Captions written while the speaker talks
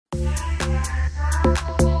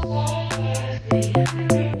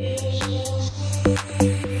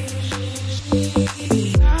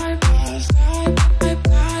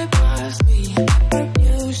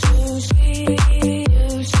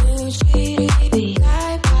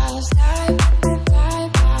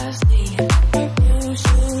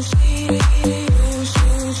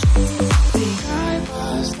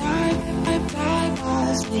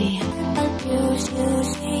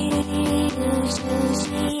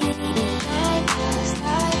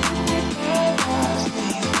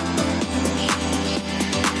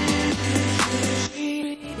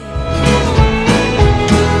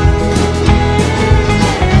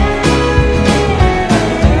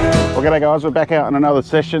Well, g'day guys, we're back out on another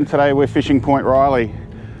session. Today we're fishing Point Riley.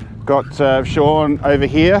 Got Sean over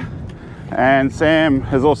here and Sam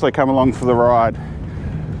has also come along for the ride.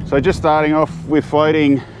 So just starting off with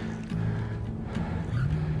floating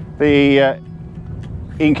the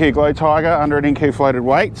Inku Glow Tiger under an Inku floated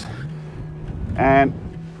weight, and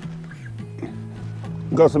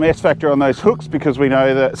got some S factor on those hooks because we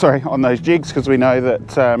know that, sorry, on those jigs, because we know that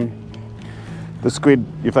the squid,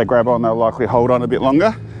 if they grab on, they'll likely hold on a bit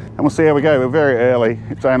longer. And we'll see how we go. We're very early.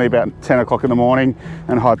 It's only about 10 o'clock in the morning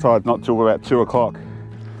and high tide's not till about 2 o'clock.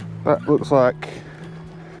 But looks like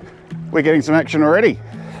we're getting some action already.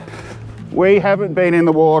 We haven't been in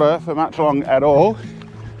the water for much long at all,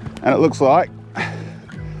 and it looks like,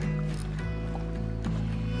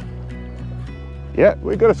 yeah,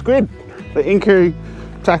 we've got a squid. The Inku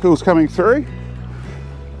tackle's coming through.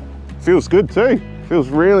 Feels good too. Feels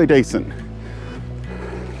really decent.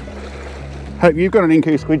 Hope you've got an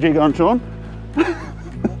Inku squid jig on, Sean.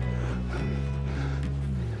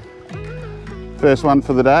 First one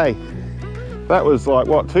for the day. That was like,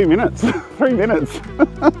 what, 2 minutes? 3 minutes.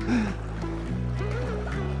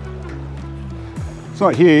 It's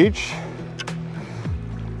not huge.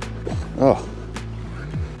 Oh,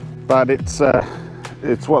 but it's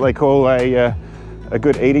what they call a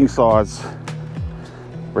good eating size.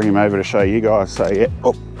 Bring him over to show you guys. So yeah,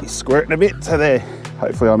 oh, he's squirting a bit to there.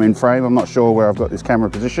 Hopefully I'm in frame. I'm not sure where I've got this camera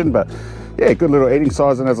positioned, but yeah, good little eating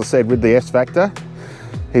size. And as I said, with the S factor,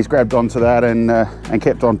 he's grabbed onto that and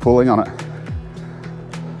kept on pulling on it.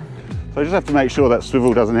 So I just have to make sure that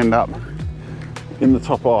swivel doesn't end up in the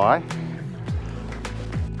top eye.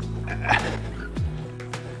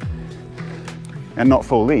 And not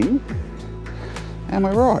fall in. And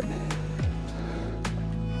we're right.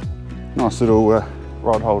 Nice little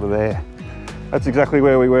rod holder there. That's exactly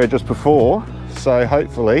where we were just before. So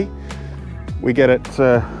hopefully we get it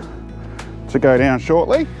to go down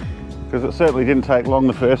shortly, because it certainly didn't take long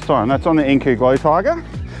the first time. That's on the Inku Glow Tiger.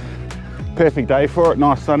 Perfect day for it,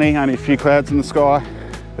 nice sunny, only a few clouds in the sky.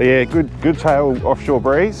 But yeah, good tail offshore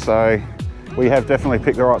breeze, so we have definitely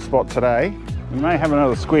picked the right spot today. We may have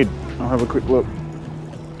another squid. I'll have a quick look.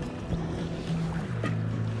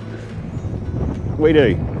 We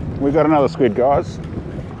do. We've got another squid, guys.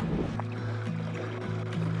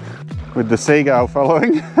 With the seagull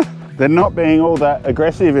following. They're not being all that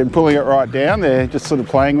aggressive in pulling it right down, they're just sort of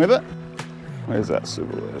playing with it. Where's that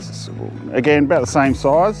swivel? There's the swivel. Again, about the same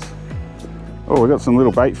size. Oh, we've got some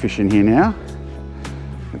little bait fish in here now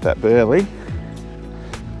with that burley.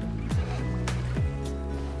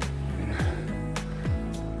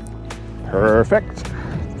 Perfect.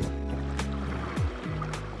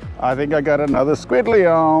 I think I got another squidly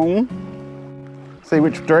on. See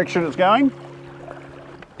which direction it's going?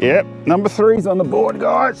 Yep, number 3's on the board,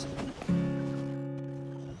 guys.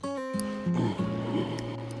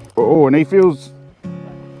 Oh, and he feels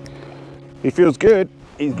good.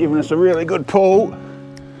 He's giving us a really good pull.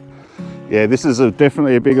 Yeah, this is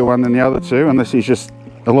definitely a bigger one than the other two, unless he's just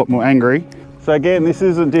a lot more angry. So again, this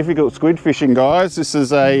isn't difficult squid fishing, guys. This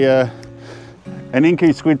is an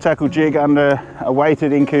Inku Squid Tackle jig under a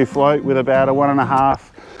weighted Inku float with about a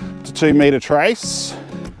 1.5 to 2 metre trace.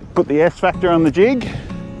 Put the S factor on the jig.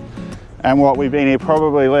 And what, we've been here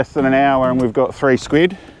probably less than an hour and we've got 3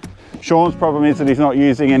 squid. Sean's problem is that he's not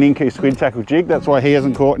using an Inku Squid Tackle jig. That's why he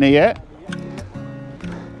hasn't caught any yet.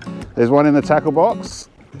 There's one in the tackle box.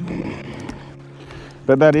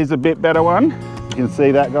 But that is a bit better one. You can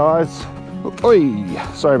see that, guys. Oy,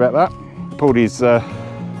 sorry about that. Pulled his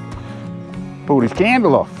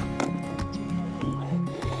candle off.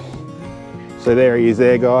 So there he is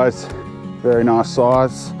there, guys. Very nice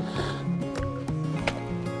size.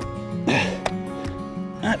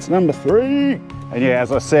 That's number 3. And yeah,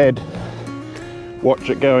 as I said, watch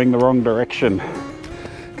it going the wrong direction,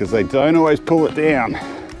 because they don't always pull it down.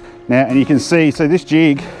 Now, and you can see, so this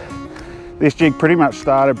jig pretty much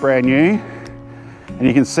started brand new, and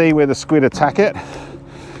you can see where the squid attack it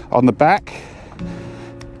on the back.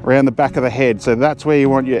 around the back of the head. So that's where you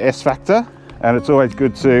want your S factor, and it's always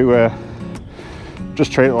good to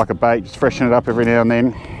just treat it like a bait, just freshen it up every now and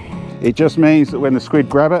then. It just means that when the squid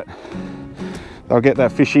grab it, they'll get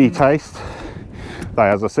that fishy taste. Though,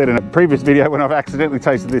 as I said in a previous video, when I've accidentally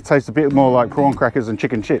tasted it, it tastes a bit more like prawn crackers and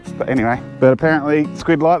chicken chips. But anyway, but apparently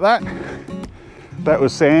squid like that. That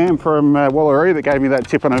was Sam from Wallaroo that gave me that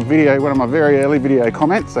tip on a video, one of my very early video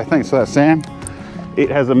comments. So thanks for that, Sam. It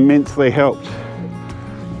has immensely helped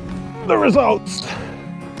the results.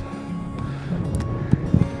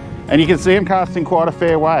 And you can see I'm casting quite a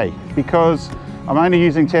fair way because I'm only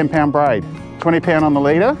using 10-pound braid, 20-pound on the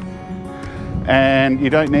leader. And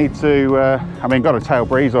you don't need to, I mean, got a tail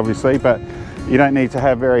breeze obviously, but you don't need to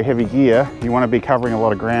have very heavy gear. You want to be covering a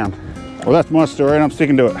lot of ground. Well, that's my story and I'm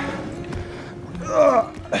sticking to it.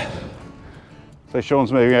 So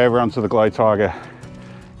Sean's moving over onto the Glow Tiger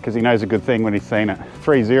because he knows a good thing when he's seen it.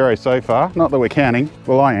 3-0 so far, not that we're counting.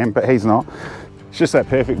 Well, I am, but he's not. It's just that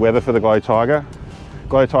perfect weather for the Glow Tiger.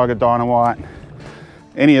 Glow Tiger, Dynamite,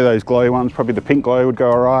 any of those glow ones, probably the pink glow would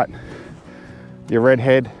go all right. Your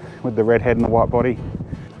redhead, with the red head and the white body.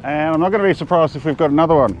 And I'm not going to be surprised if we've got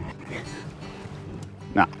another one.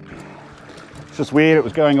 No. It's just weird, it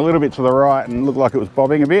was going a little bit to the right and looked like it was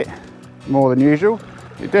bobbing a bit, more than usual.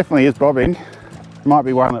 It definitely is bobbing. It might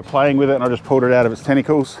be one that playing with it and I just pulled it out of its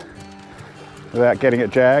tentacles without getting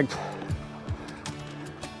it jagged.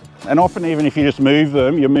 And often even if you just move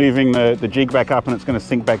them, you're moving the jig back up and it's going to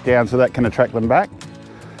sink back down, so that can attract them back.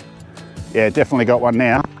 Yeah, definitely got one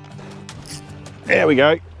now. There we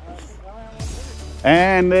go.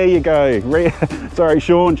 And there you go. Sorry,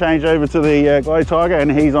 Sean changed over to the Glow Tiger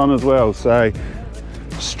and he's on as well. So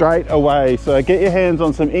straight away. So get your hands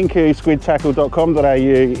on some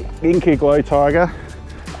inkusquidtackle.com.au, Inku Glow Tiger.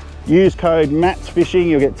 Use code MATSFishing,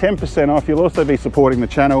 you'll get 10% off. You'll also be supporting the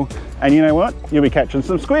channel. And you know what? You'll be catching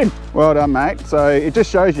some squid. Well done, mate. So it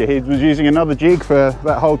just shows you he was using another jig for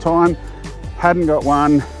that whole time. Hadn't got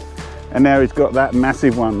one. And now he's got that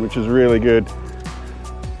massive one, which is really good.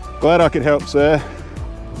 Glad I could help, sir.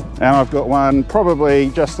 And I've got one probably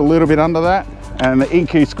just a little bit under that. And the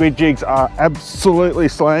Inku squid jigs are absolutely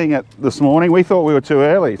slaying it this morning. We thought we were too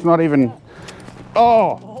early. It's not even,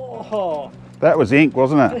 oh. That was ink,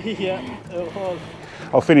 wasn't it? Yeah, it was.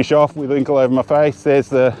 I'll finish off with ink all over my face. There's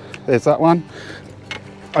that one.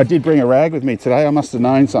 I did bring a rag with me today. I must have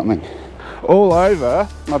known something. All over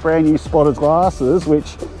my brand new spotted glasses,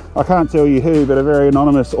 which I can't tell you who, but a very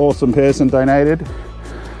anonymous, awesome person donated.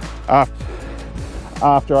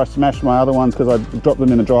 After I smashed my other ones because I dropped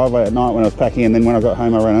them in the driveway at night when I was packing, and then when I got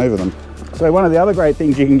home I ran over them. So one of the other great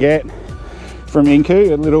things you can get from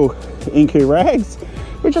Inku are little Inku rags,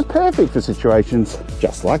 which is perfect for situations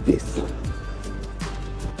just like this.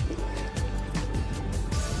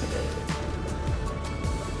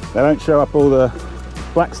 They don't show up all the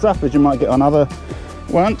black stuff as you might get on other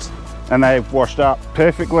ones, and they've washed up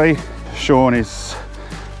perfectly. Sean is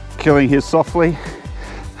killing his softly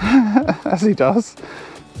as he does.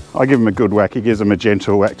 I give him a good whack. He gives him a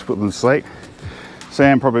gentle whack to put them to sleep.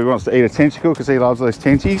 Sam probably wants to eat a tentacle because he loves those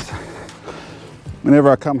tenties.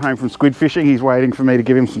 Whenever I come home from squid fishing, he's waiting for me to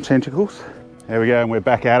give him some tentacles. There we go, and we're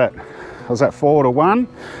back at it. I was at 4-1.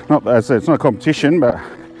 Not that it's not a competition, but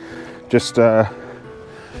just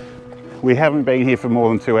we haven't been here for more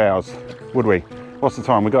than 2 hours, would we? What's the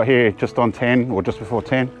time? We got here just on 10 or just before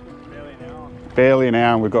 10. Barely an hour. Barely an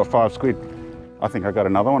hour, and we've got 5 squid. I think I got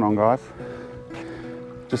another one on, guys.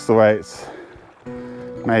 Just the way it's,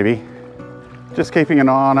 maybe. Just keeping an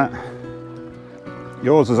eye on it.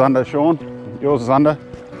 Yours is under, Sean. Yours is under.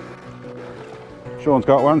 Sean's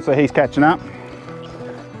got one, so he's catching up.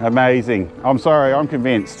 Amazing. I'm sorry, I'm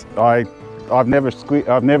convinced. I've never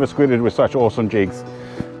squidded with such awesome jigs.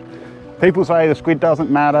 People say the squid doesn't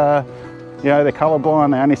matter, you know, they're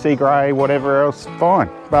colourblind, they only see grey, whatever else, fine.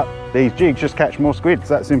 But these jigs just catch more squid, it's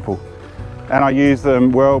that simple. And I used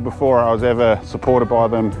them well before I was ever supported by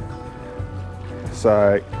them.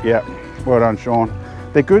 So, yeah, well done, Sean.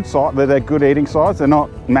 They're good size, they're good eating size. They're not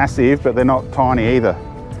massive, but they're not tiny either.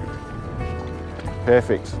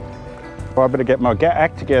 Perfect. Well, I better get my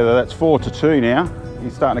act together. That's 4-2 now.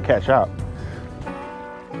 He's starting to catch up.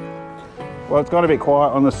 Well, it's got a bit quiet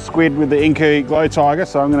on the squid with the Inku Glow Tiger,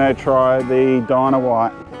 so I'm going to try the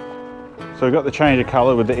Dynamite. So we've got the change of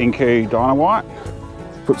colour with the Inku Dynamite.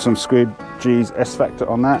 Put some Squid G's S factor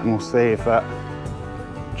on that, and we'll see if that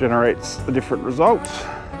generates a different result.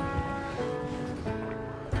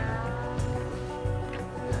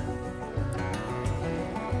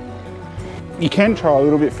 You can try a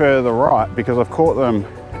little bit further to the right because I've caught them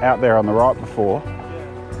out there on the right before.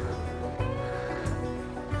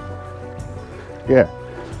 Yeah,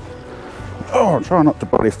 Oh, try not to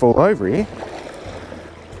bloody fall over here.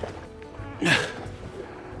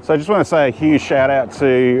 So I just want to say a huge shout out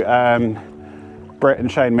to Brett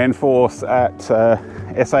and Shane Menforth at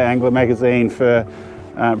SA Angler magazine for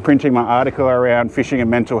printing my article around fishing and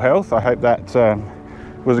mental health. I hope that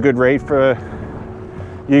was a good read for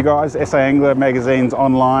you guys. SA Angler magazine's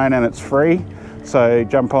online and it's free, so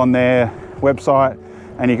jump on their website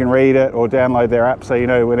and you can read it or download their app so you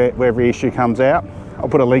know when every issue comes out. I'll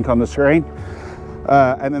put a link on the screen.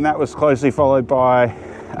 And then that was closely followed by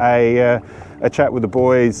a chat with the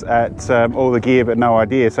boys at All the Gear But No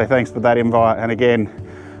Idea. So thanks for that invite, and again,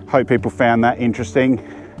 hope people found that interesting.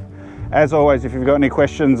 As always, if you've got any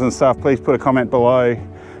questions and stuff, please put a comment below,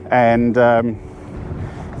 and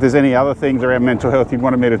if there's any other things around mental health you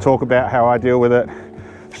wanted me to talk about, how I deal with it,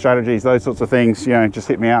 strategies, those sorts of things, you know, just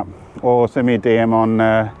hit me up or send me a DM on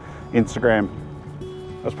Instagram.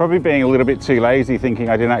 I was probably being a little bit too lazy, thinking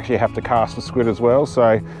I didn't actually have to cast for squid as well, so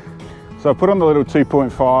I put on the little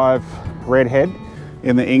 2.5 redhead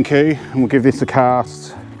in the Inku, and we'll give this a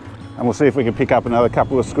cast and we'll see if we can pick up another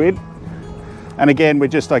couple of squid. And again, we're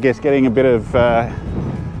just, I guess, getting a bit of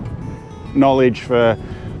knowledge for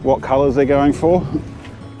what colours they're going for.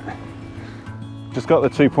 Just got the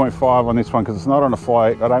 2.5 on this one because it's not on a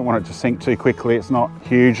float. I don't want it to sink too quickly. It's not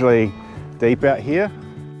hugely deep out here.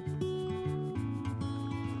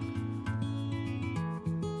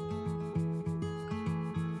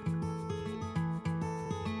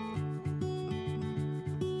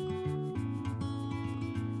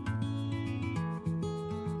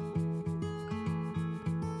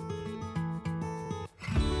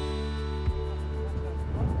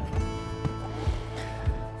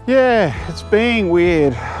 Yeah, it's being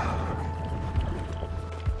weird.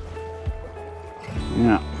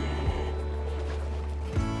 Yeah.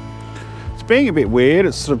 It's being a bit weird.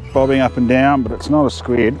 It's sort of bobbing up and down, but it's not a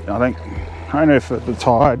squid. I don't know if the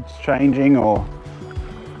tide's changing or...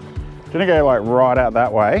 I'm gonna go like right out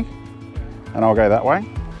that way, and I'll go that way.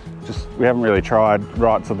 Just, we haven't really tried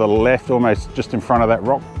right to the left, almost just in front of that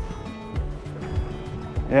rock.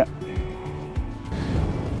 Yeah.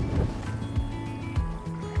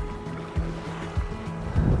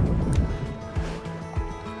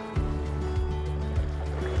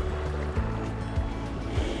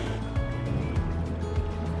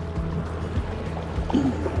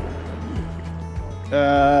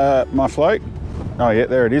 My float. Oh yeah,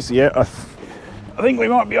 there it is. Yeah, I think we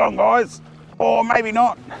might be on, guys, or maybe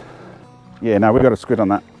not. Yeah, no, we've got a squid on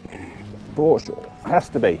that for sure. Has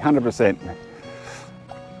to be 100%.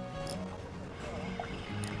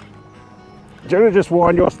 Do you want to just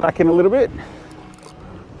wind your stack in a little bit?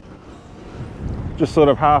 Just sort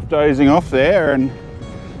of half dozing off there, and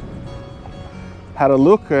had a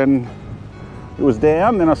look, and it was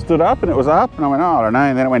down. Then I stood up, and it was up, and I went, oh, I don't know,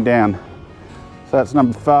 and then it went down. So that's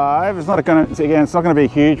number 5. It's not going to be a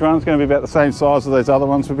huge one. It's going to be about the same size as those other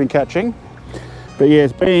ones we've been catching. But yeah,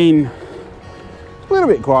 it's been a little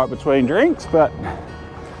bit quiet between drinks, but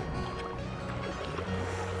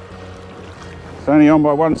it's only on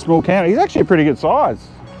by one small count. He's actually a pretty good size.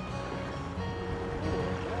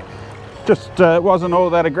 Just wasn't all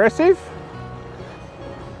that aggressive.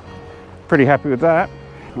 Pretty happy with that.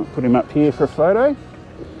 I'll put him up here for a photo.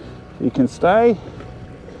 You can stay.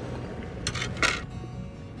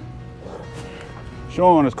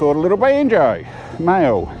 Sean has caught a little banjo,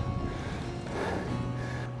 male.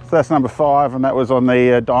 So that's number 5, and that was on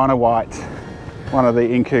the Dyna White, one of the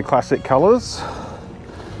Inku classic colours.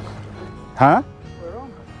 Huh?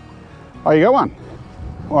 Oh, you got one?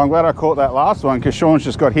 Well, I'm glad I caught that last one because Sean's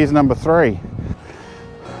just got his number 3.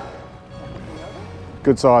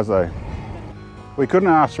 Good size though. We couldn't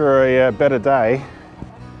ask for a better day.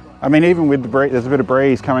 I mean, even with the breeze, there's a bit of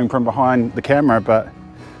breeze coming from behind the camera, but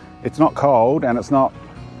it's not cold and it's not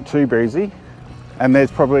too breezy. And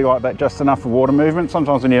there's probably like that just enough for water movement.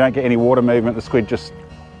 Sometimes when you don't get any water movement, the squid just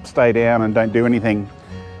stay down and don't do anything.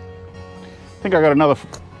 I think I got another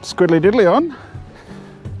squiddly diddly on.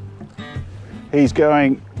 He's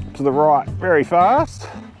going to the right very fast.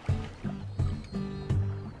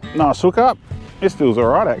 Nice hook up. This feels all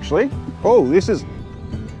right actually. Oh, this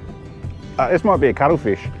might be a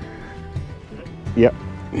cuttlefish. Yep.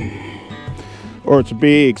 Or it's a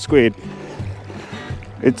big squid.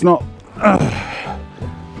 It's not,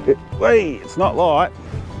 it's not light.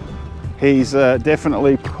 He's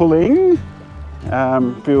definitely pulling,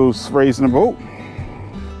 feels reasonable.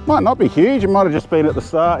 Might not be huge, it might have just been at the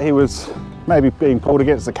start. He was maybe being pulled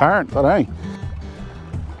against the current, I don't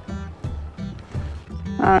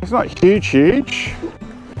know. It's not huge.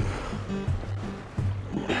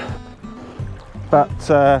 But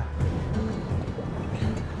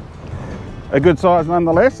a good size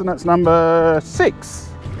nonetheless, and that's number 6.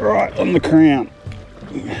 Right on the crown.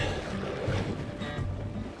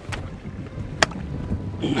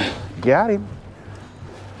 Got him.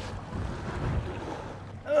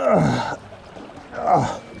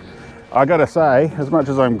 I gotta say, as much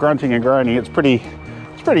as I'm grunting and groaning, it's pretty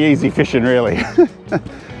easy fishing really.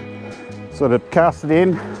 Sort of cast it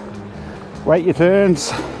in, wait your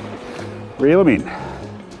turns, reel them in.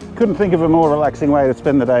 Couldn't think of a more relaxing way to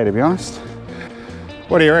spend the day, to be honest.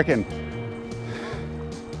 What do you reckon?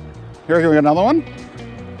 You reckon we got another one?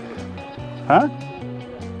 Huh?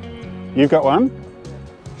 You've got one?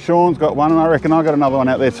 Sean's got one, and I reckon I got another one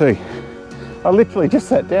out there too. I literally just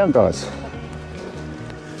sat down, guys.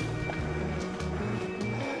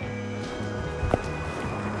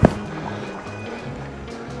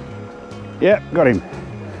 Yep, got him.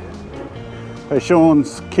 So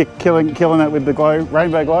Sean's killing it with the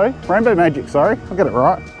rainbow magic, sorry, I'll get it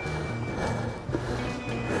right.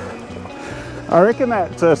 I reckon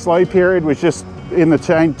that slow period was just in the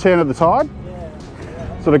turn of the tide.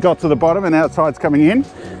 Sort of got to the bottom and now the tide's coming in.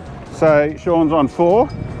 So Sean's on 4,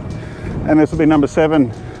 and this will be number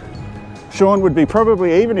 7. Sean would be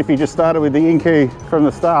probably even if he just started with the Inku from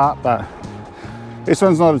the start, but this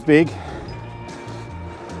one's not as big.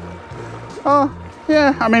 Oh,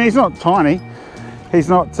 yeah, I mean, he's not tiny. He's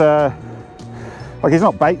not, he's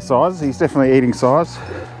not bait size, he's definitely eating size.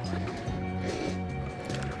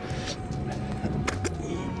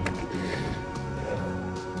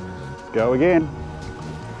 Go again.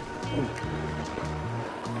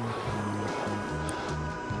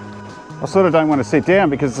 I sort of don't want to sit down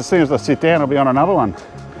because as soon as I sit down, I'll be on another one.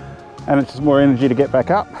 And it's just more energy to get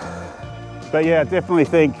back up. But yeah, I definitely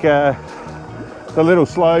think the little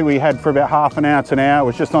slow we had for about half an hour to an hour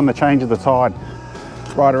was just on the change of the tide,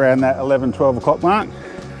 right around that 11, 12 o'clock mark.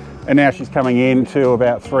 And now she's coming in to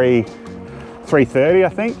about 3:30, I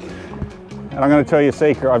think. And I'm going to tell you a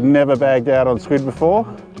secret, I've never bagged out on squid before.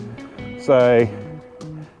 So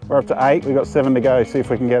we're up to 8, we've got 7 to go, see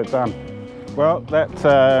if we can get it done. Well, that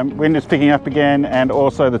wind is picking up again, and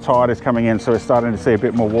also the tide is coming in, so we're starting to see a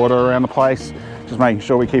bit more water around the place. Just making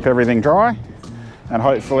sure we keep everything dry. And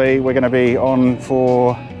hopefully we're going to be on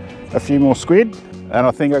for a few more squid. And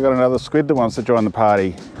I think I got another squid that wants to join the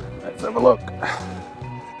party. Let's have a look.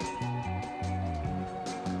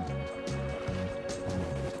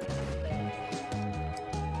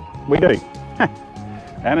 We do.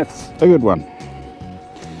 And it's a good one.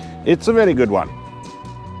 It's a very good one.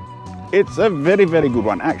 It's a very, very good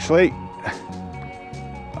one. Actually,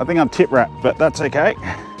 I think I'm tip wrapped, but that's okay.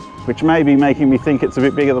 Which may be making me think it's a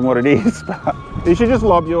bit bigger than what it is, but you should just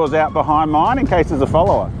lob yours out behind mine in case there's a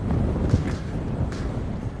follower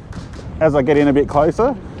as I get in a bit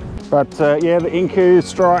closer. But yeah, the Inku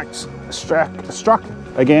struck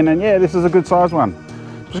again, and yeah, this is a good size one.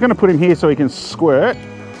 Just going to put him here so he can squirt.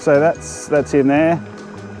 So that's in there.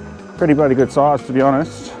 Pretty bloody good size, to be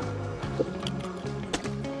honest.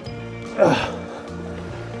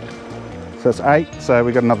 So that's 8, so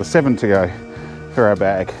we've got another 7 to go for our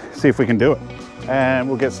bag. See if we can do it. And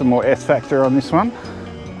we'll get some more S factor on this one.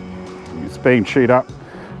 It's been chewed up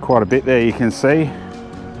quite a bit there, you can see.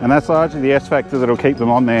 And that's largely the S factor that'll keep them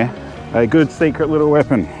on there. A good secret little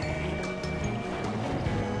weapon.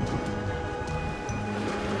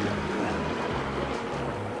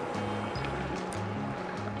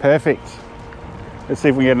 Perfect. Let's see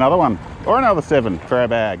if we can get another one or another 7 for our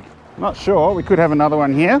bag. Not sure, we could have another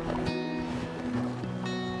one here.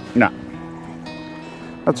 No,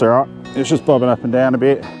 that's all right. It's just bobbing up and down a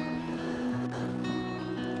bit.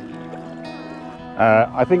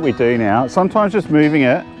 I think we do now. Sometimes just moving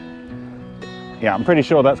it. Yeah, I'm pretty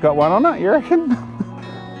sure that's got one on it, you reckon?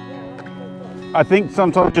 I think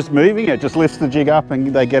sometimes just moving it just lifts the jig up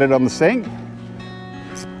and they get it on the sink.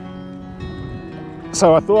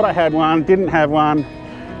 So I thought I had one, didn't have one,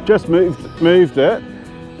 just moved it,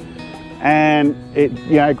 and it,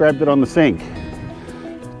 you know, grabbed it on the sink.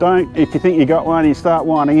 Don't, if you think you got one, you start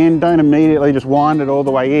winding in, don't immediately just wind it all the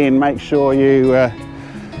way in. Make sure you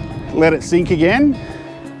let it sink again,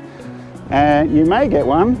 and you may get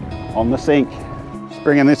one on the sink. Just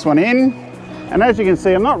bringing this one in, and as you can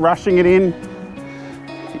see, I'm not rushing it in.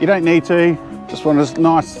 You don't need to. Just want a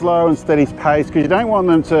nice, slow and steady pace, because you don't want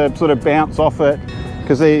them to sort of bounce off it,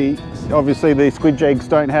 because obviously these squid jigs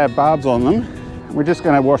don't have barbs on them. We're just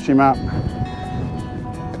going to wash him up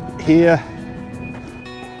here.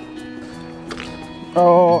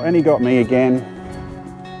 Oh, and he got me again.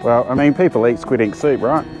 Well, I mean, people eat squid ink soup,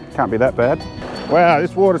 right? Can't be that bad. Wow,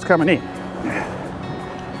 this water's coming in.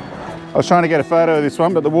 I was trying to get a photo of this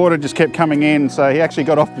one, but the water just kept coming in, so he actually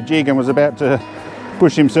got off the jig and was about to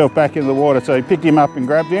push himself back into the water. So he picked him up and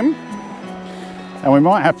grabbed him. And we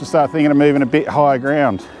might have to start thinking of moving a bit higher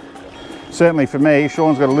ground. Certainly for me,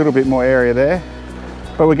 Sean's got a little bit more area there.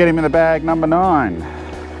 But we'll get him in the bag number 9.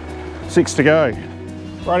 6 to go.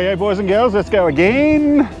 Rightio, boys and girls, let's go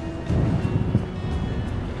again.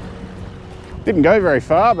 Didn't go very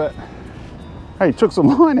far, but hey, took some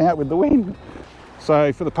line out with the wind.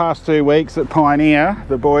 So for the past 2 weeks at Pioneer,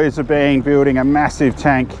 the boys have been building a massive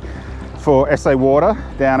tank for SA Water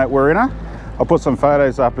down at Warina. I'll put some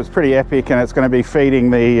photos up. It's pretty epic, and it's going to be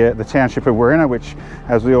feeding the township of Warina, which,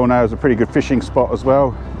 as we all know, is a pretty good fishing spot as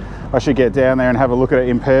well. I should get down there and have a look at it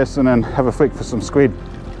in person and have a flick for some squid.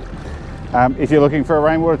 If you're looking for a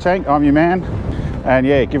rainwater tank, I'm your man. And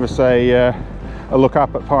yeah, give us a look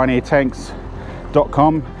up at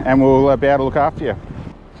pioneertanks.com and we'll be able to look after you.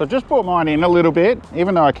 So I've just brought mine in a little bit,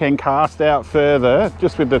 even though I can cast out further.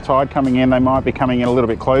 Just with the tide coming in, they might be coming in a little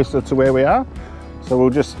bit closer to where we are. So we'll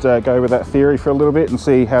just go with that theory for a little bit and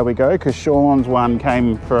see how we go, because Sean's one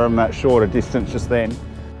came from that shorter distance just then.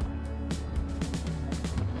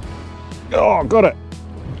 Oh, got it.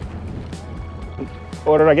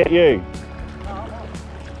 Or did I get you?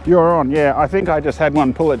 You're on, yeah. I think I just had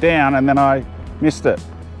one pull it down and then I missed it.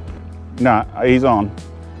 No, he's on.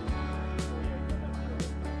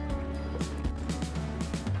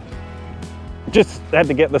 Just had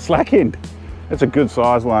to get the slack in. It's a good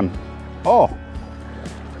size one. Oh,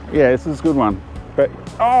 yeah, this is a good one. But,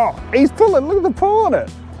 oh, he's pulling, look at the pull on it.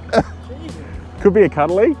 Could be a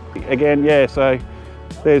cuddly. Again, yeah, so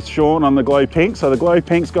there's Sean on the Glow Pink. So the Glow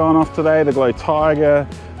Pink's gone off today, the Glow Tiger,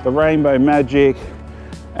 the Rainbow Magic,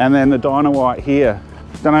 and then the Dynamite here.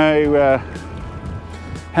 Don't know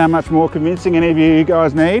how much more convincing any of you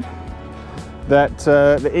guys need that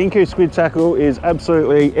the Inku Squid Tackle is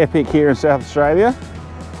absolutely epic here in South Australia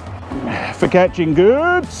for catching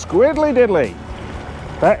good squiddly diddly.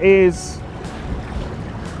 That is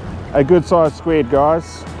a good sized squid,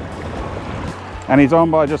 guys. And he's on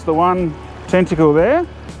by just the one tentacle there.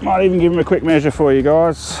 Might even give him a quick measure for you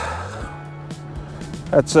guys.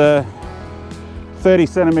 That's a 30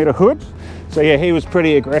 centimetre hood. So yeah, he was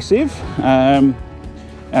pretty aggressive. And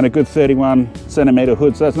a good 31 centimetre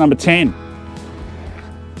hood. So that's number 10.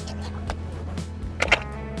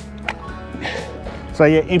 So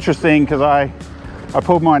yeah, interesting, because I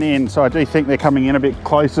pulled mine in, so I do think they're coming in a bit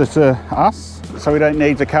closer to us. So we don't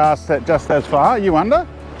need to cast that just as far. You under?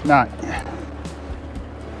 No.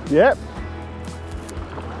 Yep.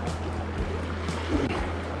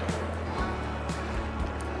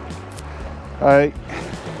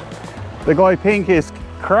 The Glow Pink is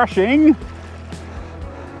crushing.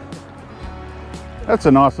 That's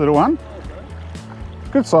a nice little one.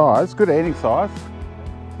 Good size, good eating size.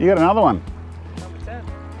 You got another one? Number 10.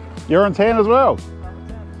 You're on 10 as well? Number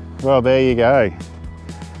 10. Well, there you go.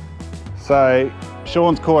 So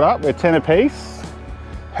Sean's caught up, we're 10 apiece.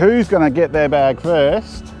 Who's gonna get their bag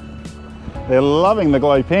first? They're loving the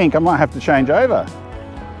Glow Pink. I might have to change over.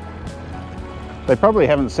 They probably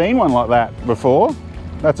haven't seen one like that before.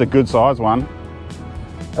 That's a good size one.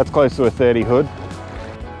 That's close to a 30 hood.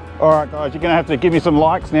 All right, guys, you're gonna have to give me some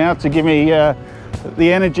likes now to give me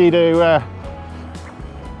the energy to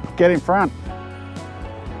get in front.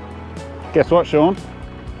 Guess what, Sean?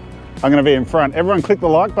 I'm gonna be in front. Everyone click the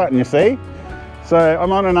like button, you see? So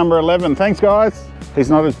I'm on a number 11. Thanks, guys. He's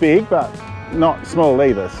not as big, but not small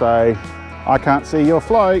either, so I can't see your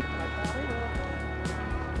float.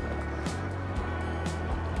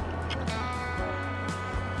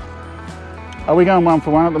 Are we going 1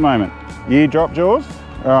 for 1 at the moment? You dropped yours?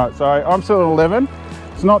 All right, so I'm still at 11.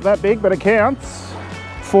 It's not that big, but it counts.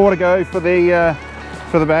 4 to go for the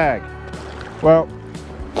bag. Well,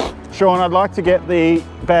 Sean, I'd like to get the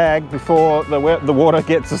bag before the water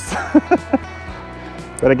gets us.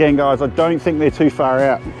 But again, guys, I don't think they're too far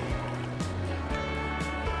out.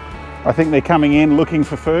 I think they're coming in looking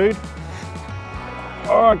for food.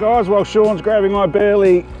 All right, guys, while Sean's grabbing my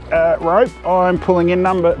burley rope, I'm pulling in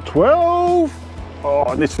number 12.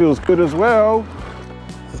 Oh, and this feels good as well.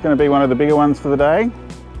 This is going to be one of the bigger ones for the day.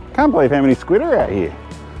 Can't believe how many squid are out here.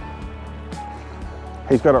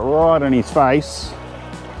 He's got it right on his face.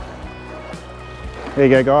 There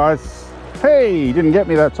you go, guys. Hey, he didn't get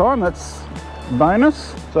me that time. That's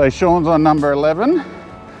bonus. So Sean's on number 11.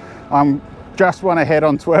 I'm just one ahead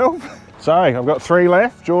on 12. So I've got 3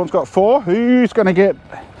 left. Sean's got 4. Who's going to get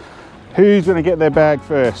their bag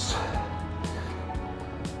first?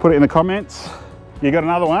 Put it in the comments. You got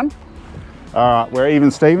another one? All right, we're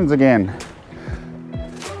even Stevens again.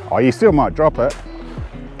 Oh, you still might drop it.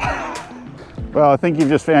 Well, I think you've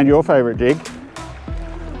just found your favorite jig.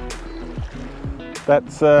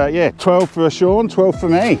 That's, yeah, 12 for Sean, 12 for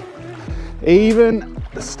me. Even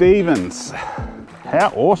Stevens.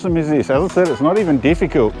 How awesome is this? As I said, it's not even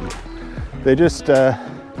difficult. They're just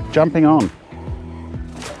jumping on.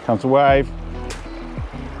 Comes a wave.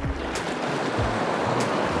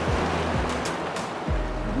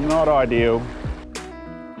 Not ideal.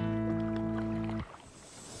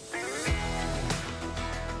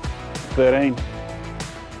 $13.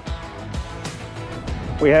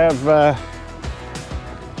 We have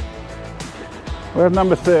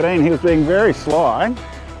number 13. He was being very sly.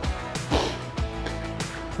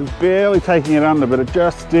 He was barely taking it under, but it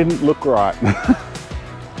just didn't look right.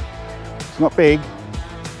 It's not big,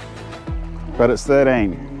 but it's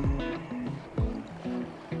 13.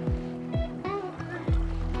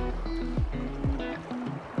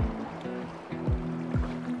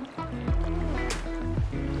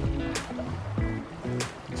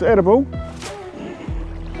 It's edible.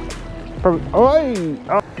 Probably,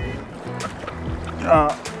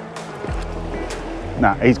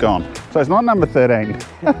 nah, he's gone. So it's not number 13.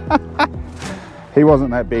 He wasn't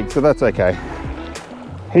that big, so that's okay.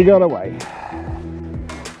 He got away.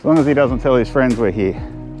 As long as he doesn't tell his friends we're here.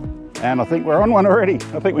 And I think we're on one already.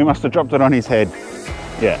 I think we must have dropped it on his head.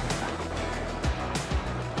 Yeah.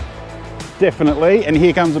 Definitely. And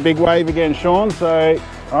here comes a big wave again, Sean. So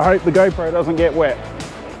I hope the GoPro doesn't get wet.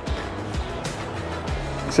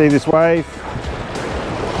 See this wave?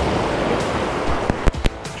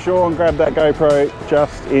 Sean grabbed that GoPro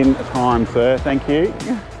just in time, sir. Thank you.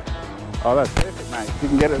 Oh, that's perfect, mate. If you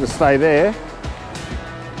can get it to stay there.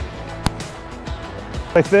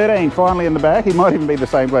 So 13 finally in the back. He might even be the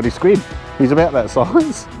same bloody squid. He's about that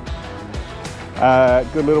size.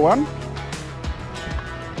 Good little one.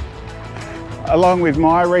 Along with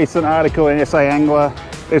my recent article in SA Angler,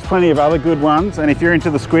 there's plenty of other good ones, and if you're into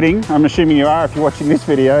the squidding, I'm assuming you are if you're watching this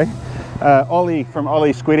video, Ollie from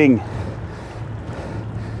Ollie Squidding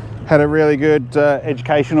had a really good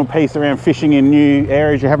educational piece around fishing in new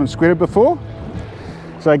areas you haven't squidded before.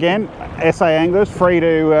 So again, SA Anglers, free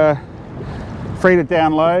to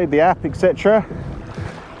download the app, etc.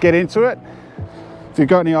 Get into it. If you've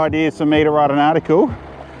got any ideas for me to write an article,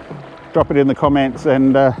 drop it in the comments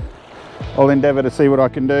and I'll endeavour to see what I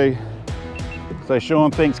can do. So Sean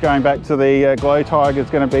thinks going back to the glow tiger is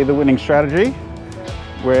going to be the winning strategy,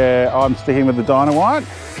 where I'm sticking with the Dynamite,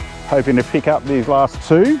 hoping to pick up these last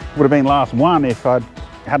two. Would have been last one if I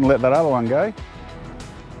hadn't let that other one go.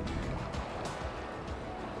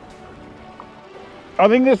 I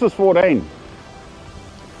think this was 14.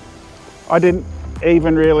 I didn't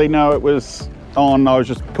even really know it was on. I was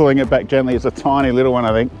just pulling it back gently. It's a tiny little one,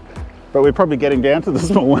 I think. But we're probably getting down to the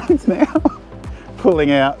small ones now.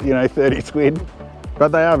 Pulling out, you know, 30 squid.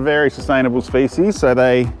 But they are very sustainable species, so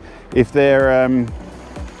if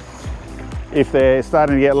they're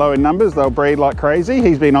starting to get low in numbers, they'll breed like crazy.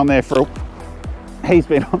 He's been on there for a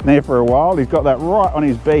while. He's got that right on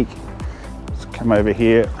his beak. Let's come over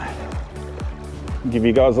here, give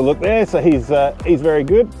you guys a look there. So he's very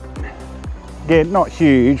good. Again, not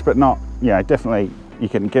huge, but not, yeah, definitely you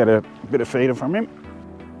can get a bit of feeder from him.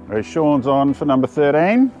 So Sean's on for number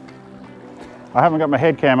 13. I haven't got my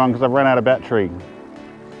head cam on because I've run out of battery.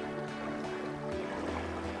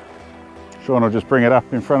 Sean will just bring it up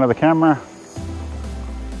in front of the camera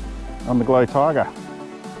on the glow tiger.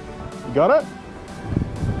 You got it?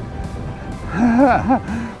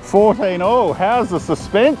 14 all. How's the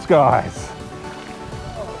suspense, guys?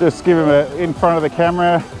 Just give him it in front of the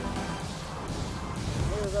camera.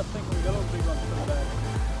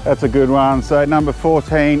 That's a good one. So number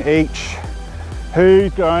 14 each.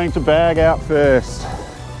 Who's going to bag out first?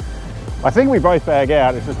 I think we both bag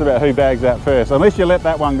out. It's just about who bags out first. Unless you let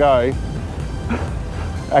that one go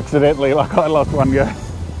accidentally, like I lost one go.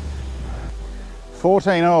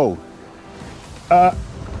 14 all.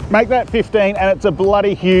 Make that 15, and it's a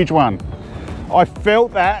bloody huge one. I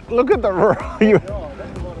felt that. Look at the...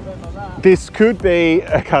 This could be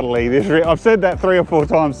a cuddly. I've said that 3 or 4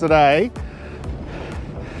 times today,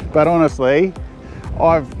 but honestly,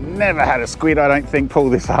 I've never had a squid, I don't think, pull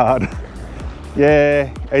this hard.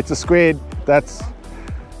 Yeah, it's a squid. That's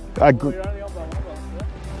a good...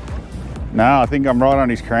 No, I think I'm right on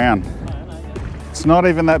his crown. It's not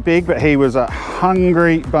even that big, but he was a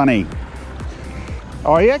hungry bunny.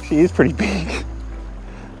 Oh, he actually is pretty big.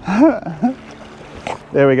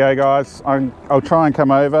 There we go, guys. I'll try and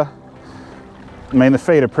come over. I mean, the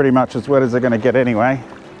feet are pretty much as wet as they're going to get anyway.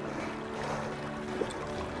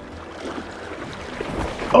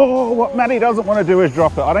 Oh, what Matty doesn't want to do is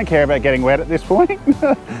drop it. I don't care about getting wet at this point.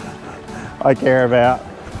 I care about...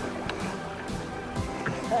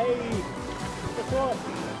 Hey, guess what?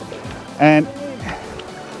 And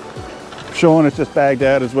Sean has just bagged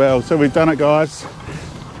out as well. So we've done it, guys.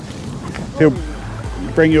 He'll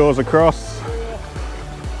bring yours across.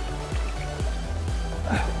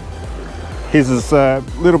 His is a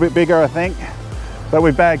little bit bigger, I think, but we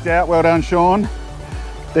bagged out. Well done, Sean.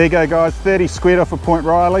 There you go, guys, 30 squid off of Point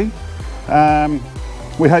Riley.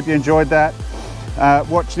 We hope you enjoyed that.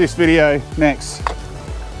 Watch this video next.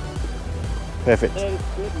 Perfect.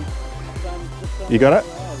 You got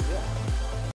it?